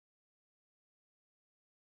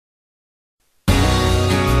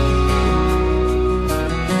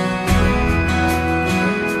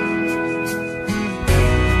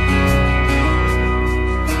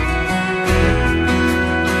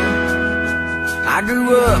I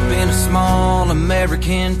grew up in a small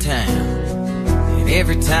American town, and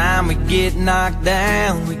every time we get knocked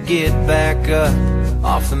down, we get back up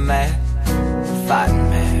off the mat, fighting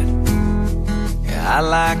mad. Yeah, I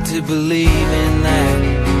like to believe in that.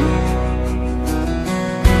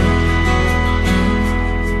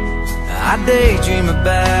 I daydream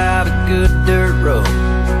about a good dirt road,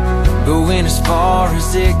 going as far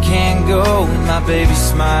as it can go, and my baby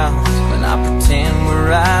smiles when I pretend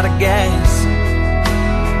we're out of gas.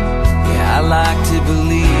 Yeah, I like to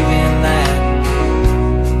believe in that.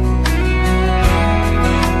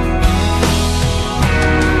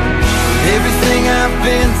 With everything I've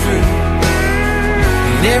been through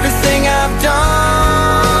and everything I've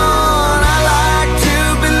done, I like to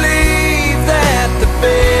believe that the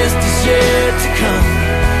best is yet to come,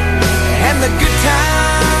 and the good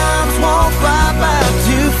times won't fly by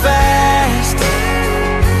too fast.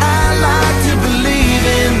 I like to believe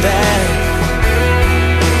in that.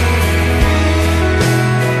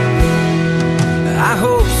 I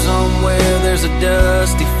hope somewhere there's a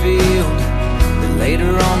dusty field that later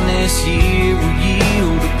on this year will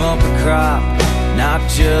yield a bumper crop, not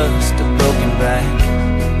just a broken back.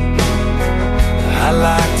 I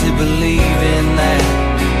like to believe in that.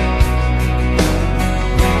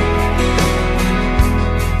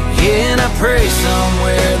 Yeah, and I pray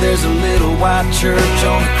somewhere there's a little white church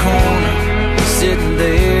on the corner, sitting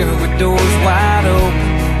there with doors wide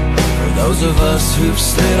open for those of us who've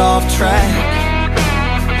slid off track.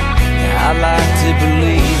 I like to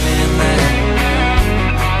believe in that.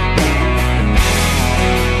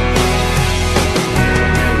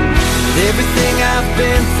 With everything I've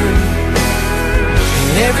been through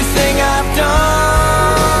and everything I've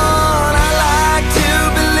done, I like to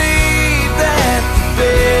believe that the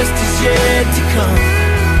best is yet to come,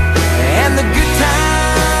 and the good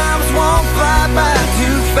times won't fly by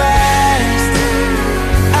too fast.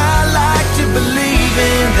 I like to believe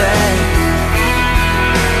in that.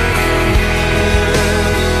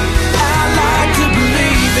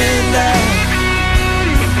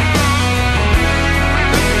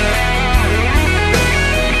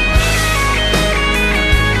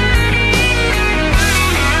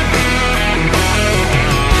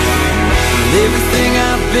 Everything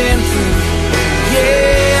I've been through,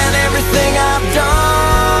 yeah, and everything I've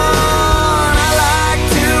done, I like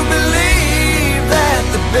to believe that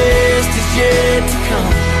the best is yet to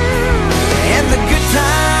come, and the good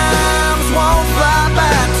times won't fly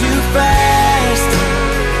by too fast.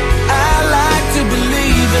 I like to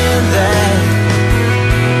believe in that.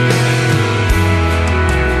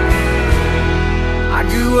 I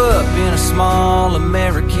grew up in a small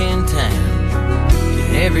American town.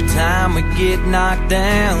 Every time we get knocked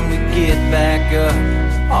down, we get back up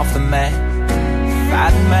off the mat,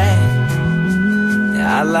 fighting mad.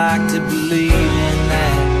 Yeah, I like to believe in